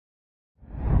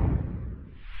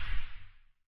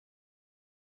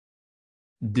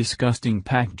Disgusting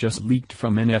Pact just leaked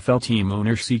from NFL team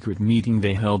owner secret meeting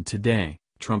they held today,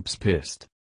 Trump's pissed.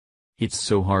 It's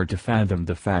so hard to fathom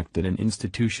the fact that an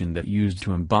institution that used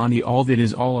to embody all that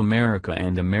is all America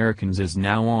and Americans is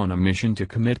now on a mission to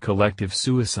commit collective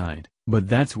suicide, but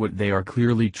that's what they are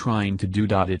clearly trying to do.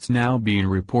 It's now being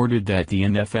reported that the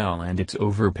NFL and its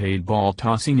overpaid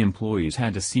ball-tossing employees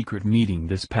had a secret meeting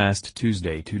this past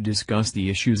Tuesday to discuss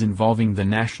the issues involving the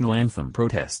national anthem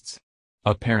protests.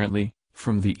 Apparently,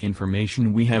 from the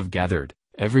information we have gathered,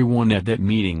 everyone at that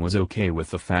meeting was okay with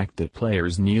the fact that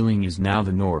players kneeling is now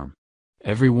the norm.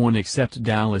 Everyone except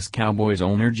Dallas Cowboys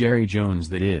owner Jerry Jones,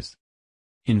 that is.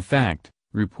 In fact,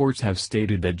 reports have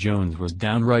stated that Jones was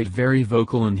downright very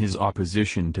vocal in his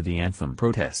opposition to the anthem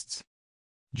protests.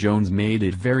 Jones made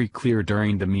it very clear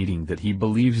during the meeting that he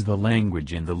believes the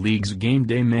language in the league's game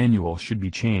day manual should be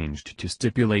changed to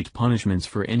stipulate punishments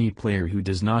for any player who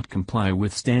does not comply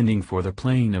with standing for the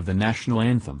playing of the national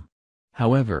anthem.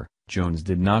 However, Jones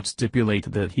did not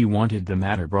stipulate that he wanted the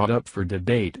matter brought up for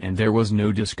debate, and there was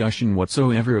no discussion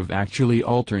whatsoever of actually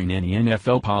altering any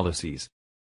NFL policies.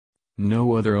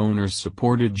 No other owners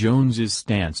supported Jones's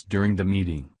stance during the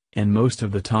meeting, and most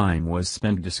of the time was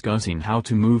spent discussing how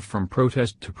to move from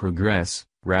protest to progress,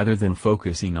 rather than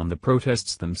focusing on the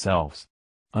protests themselves.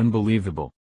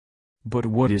 Unbelievable. But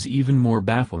what is even more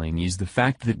baffling is the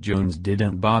fact that Jones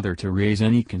didn't bother to raise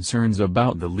any concerns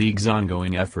about the league's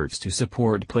ongoing efforts to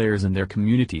support players in their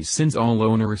communities, since all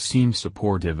owners seem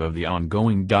supportive of the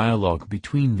ongoing dialogue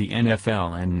between the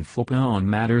NFL and football on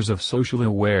matters of social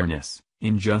awareness,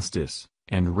 injustice,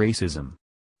 and racism.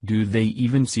 Do they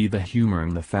even see the humor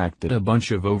in the fact that a bunch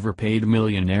of overpaid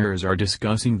millionaires are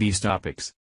discussing these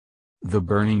topics? The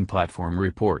Burning Platform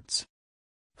reports.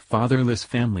 Fatherless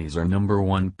families are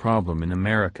 #1 problem in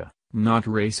America, not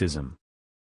racism.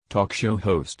 Talk show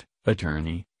host,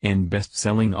 attorney, and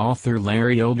best-selling author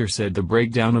Larry Elder said the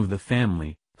breakdown of the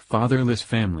family, fatherless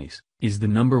families, is the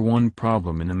 #1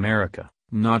 problem in America,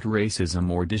 not racism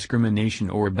or discrimination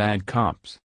or bad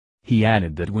cops. He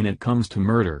added that when it comes to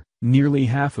murder, nearly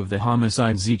half of the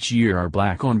homicides each year are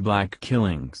black-on-black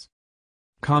killings.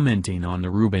 Commenting on the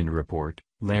Rubin report,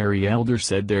 Larry Elder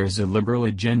said there's a liberal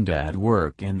agenda at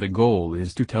work, and the goal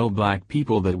is to tell black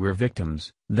people that we're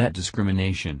victims, that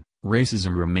discrimination,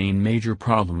 racism remain major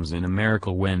problems in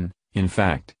America when, in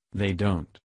fact, they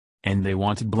don't. And they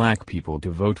want black people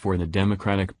to vote for the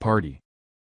Democratic Party.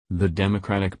 The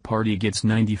Democratic Party gets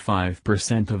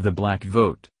 95% of the black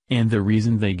vote, and the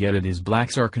reason they get it is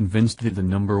blacks are convinced that the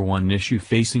 #1 issue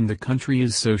facing the country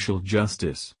is social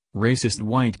justice, racist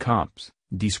white cops,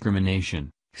 discrimination,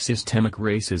 systemic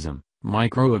racism,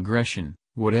 microaggression,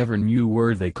 whatever new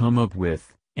word they come up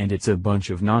with, and it's a bunch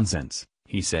of nonsense,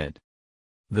 he said.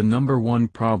 The #1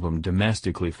 problem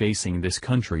domestically facing this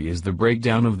country is the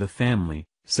breakdown of the family,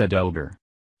 said Elder.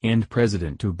 And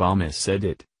President Obama said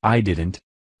it, I didn't.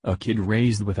 A kid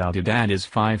raised without a dad is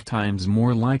 5 times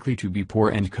more likely to be poor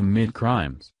and commit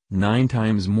crimes, 9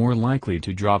 times more likely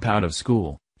to drop out of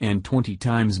school, and 20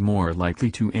 times more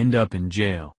likely to end up in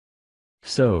jail.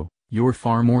 So, you're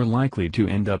far more likely to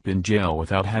end up in jail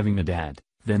without having a dad,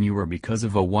 than you were because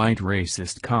of a white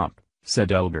racist cop,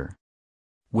 said Elder.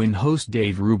 When host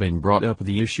Dave Rubin brought up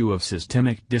the issue of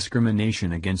systemic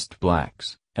discrimination against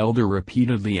blacks, Elder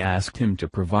repeatedly asked him to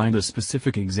provide a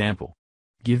specific example.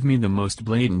 Give me the most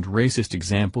blatant racist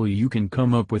example you can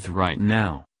come up with right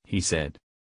now, he said.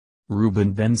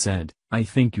 Rubin then said, I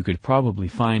think you could probably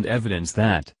find evidence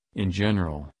that, in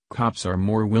general, cops are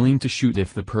more willing to shoot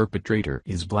if the perpetrator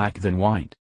is black than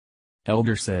white.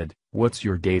 Elder said, what's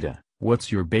your data,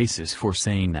 what's your basis for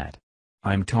saying that?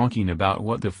 I'm talking about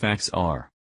what the facts are.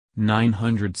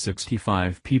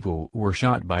 965 people were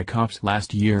shot by cops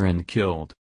last year and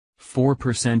killed.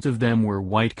 4% of them were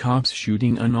white cops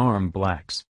shooting unarmed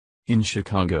blacks. In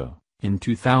Chicago, in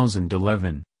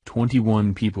 2011,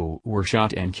 21 people were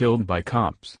shot and killed by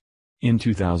cops. In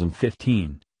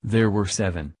 2015, there were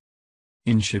 7.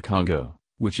 In Chicago,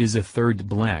 which is a third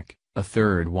black, a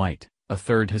third white, a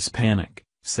third Hispanic,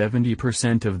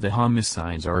 70% of the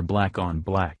homicides are black on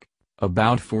black,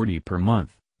 about 40 per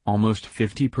month, almost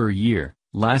 50 per year,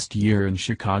 last year in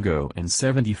Chicago, and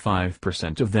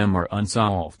 75% of them are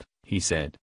unsolved, he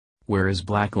said. Where is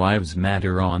Black Lives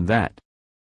Matter on that?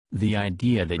 The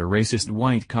idea that a racist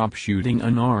white cop shooting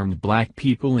unarmed black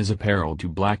people is a peril to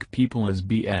black people is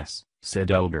BS,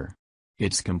 said Elder.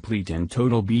 It's complete and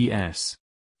total BS.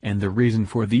 And the reason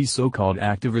for these so-called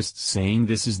activists saying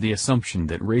this is the assumption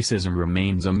that racism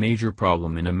remains a major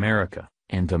problem in America,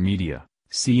 and the media,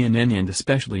 CNN and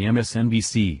especially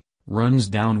MSNBC, runs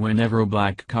down whenever a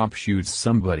black cop shoots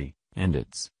somebody, and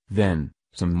it's, then,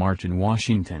 some march in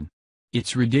Washington.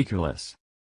 It's ridiculous.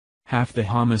 Half the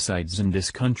homicides in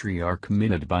this country are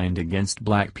committed by and against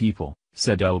black people,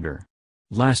 said Elgar.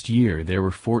 Last year there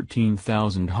were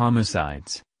 14,000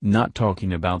 homicides, not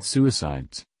talking about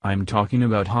suicides, I'm talking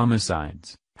about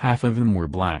homicides. Half of them were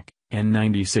black, and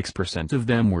 96% of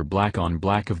them were black on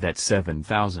black of that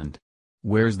 7,000.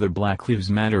 Where's the Black Lives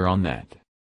Matter on that?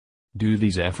 Do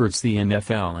these efforts the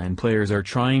NFL and players are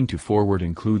trying to forward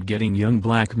include getting young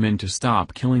black men to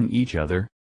stop killing each other?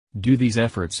 Do these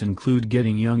efforts include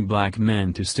getting young black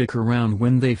men to stick around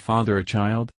when they father a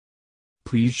child?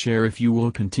 Please share if you will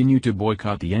continue to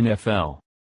boycott the NFL.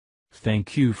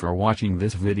 Thank you for watching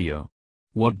this video.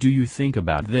 What do you think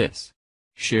about this?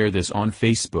 Share this on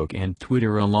Facebook and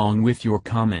Twitter along with your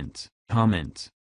comments.